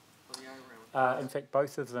case, or the O-Rail case? In fact,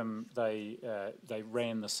 both of them, they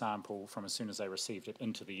ran the sample from as soon as they received it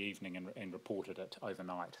into the evening and reported it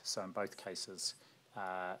overnight. So in both cases,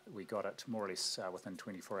 we got it more or less within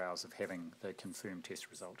 24 hours of having the confirmed test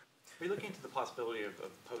result. Are you looking into the possibility of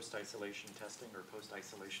post-isolation testing or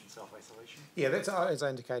post-isolation self-isolation? Yeah, that's, as I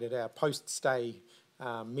indicated, our post-stay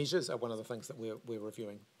measures are one of the things that we're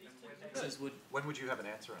reviewing. When would you have an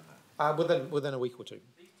answer on that? Within a week or two.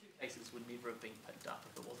 These two cases would never have been picked up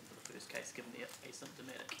if it wasn't for the first case, given they're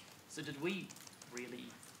asymptomatic. So did we really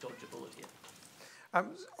dodge a bullet here?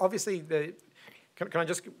 Obviously, can I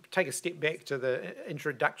just take a step back to the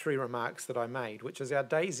introductory remarks that I made, which is our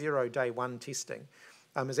day 0, day 1 testing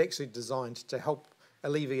is actually designed to help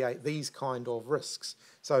alleviate these kind of risks.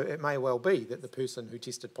 So it may well be that the person who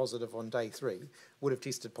tested positive on day 3 would have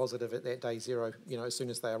tested positive at that day 0, as soon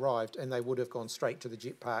as they arrived, and they would have gone straight to the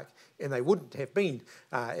jet park, and they wouldn't have been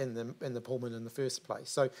in the Pullman in the first place.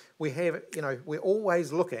 So we have, we're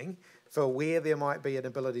always looking for where there might be an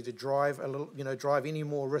ability to drive drive any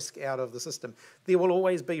more risk out of the system. There will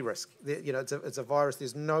always be risk. It's a virus.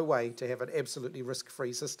 There's no way to have an absolutely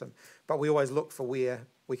risk-free system, but we always look for where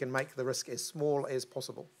we can make the risk as small as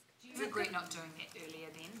possible. Do you regret not doing that earlier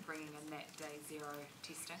then, bringing in that day 0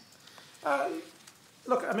 testing?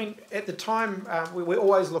 Look, I mean, at the time, we're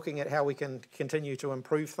always looking at how we can continue to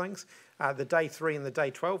improve things. The day 3 and the day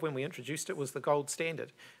 12, when we introduced it, was the gold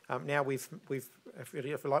standard. Now if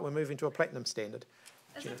you like, we're moving to a platinum standard.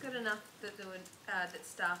 Is it good enough that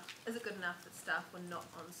staff were not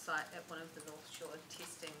on site at one of the North Shore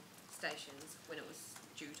testing stations when it was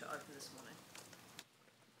due to open this morning?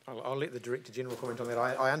 I'll let the Director General comment on that.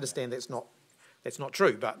 I understand that's not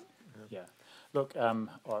true, but yeah. Look,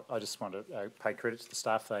 I just want to pay credit to the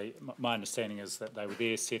staff. My understanding is that they were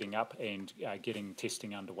there setting up and getting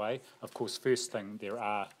testing underway. Of course, first thing, there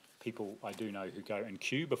are people I do know who go in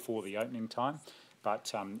queue before the opening time, but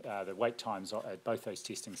the wait times at both those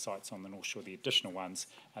testing sites on the North Shore, the additional ones,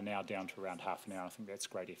 are now down to around half an hour. I think that's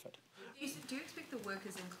great effort. Do you expect the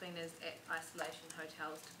workers and cleaners at isolation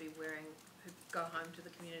hotels to be who go home to the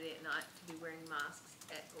community at night, to be wearing masks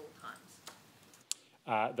at all times?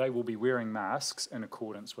 They will be wearing masks in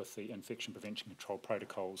accordance with the infection prevention control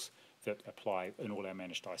protocols that apply in all our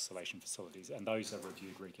managed isolation facilities, and those are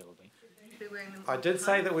reviewed regularly. I did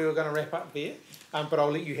say that we were going to wrap up there, but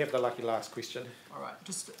I'll let you have the lucky last question. All right,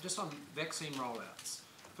 just on vaccine rollouts.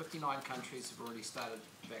 59 countries have already started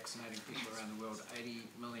vaccinating people around the world. 80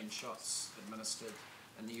 million shots administered.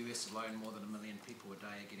 In the US alone, more than 1 million people a day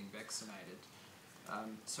are getting vaccinated.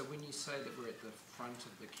 So when you say that we're at the front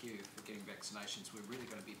of the queue for getting vaccinations, we're really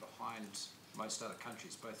going to be behind most other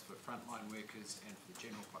countries, both for frontline workers and for the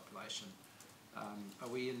general population. Are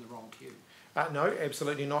we in the wrong queue? No,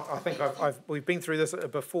 absolutely not. I think we've been through this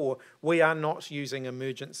before. We are not using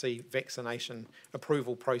emergency vaccination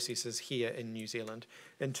approval processes here in New Zealand.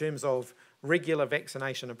 In terms of regular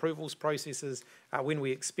vaccination approvals processes, when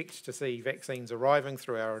we expect to see vaccines arriving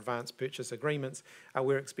through our advanced purchase agreements,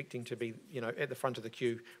 we're expecting to be at the front of the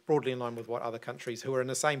queue, broadly in line with what other countries who are in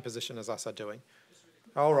the same position as us are doing.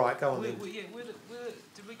 All right, go on then.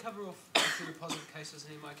 Did we cover off the positive cases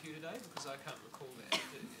in MIQ today? Because I can't recall that.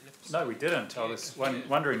 No, we didn't. I was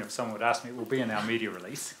wondering if someone would ask me. It will be in our media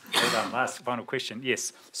release. Last final question.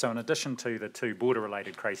 Yes. So in addition to the 2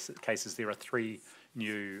 border-related cases, there are 3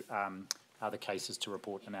 new other cases to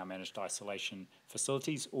report in our managed isolation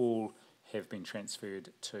facilities. All have been transferred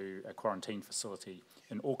to a quarantine facility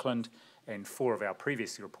in Auckland, and 4 of our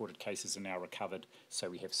previously reported cases are now recovered. So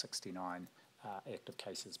we have 69 active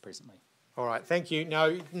cases presently. All right, thank you.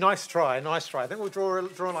 No, nice try. I think we'll draw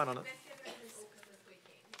a line on it.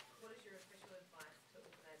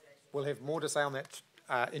 We'll have more to say on that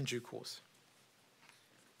in due course.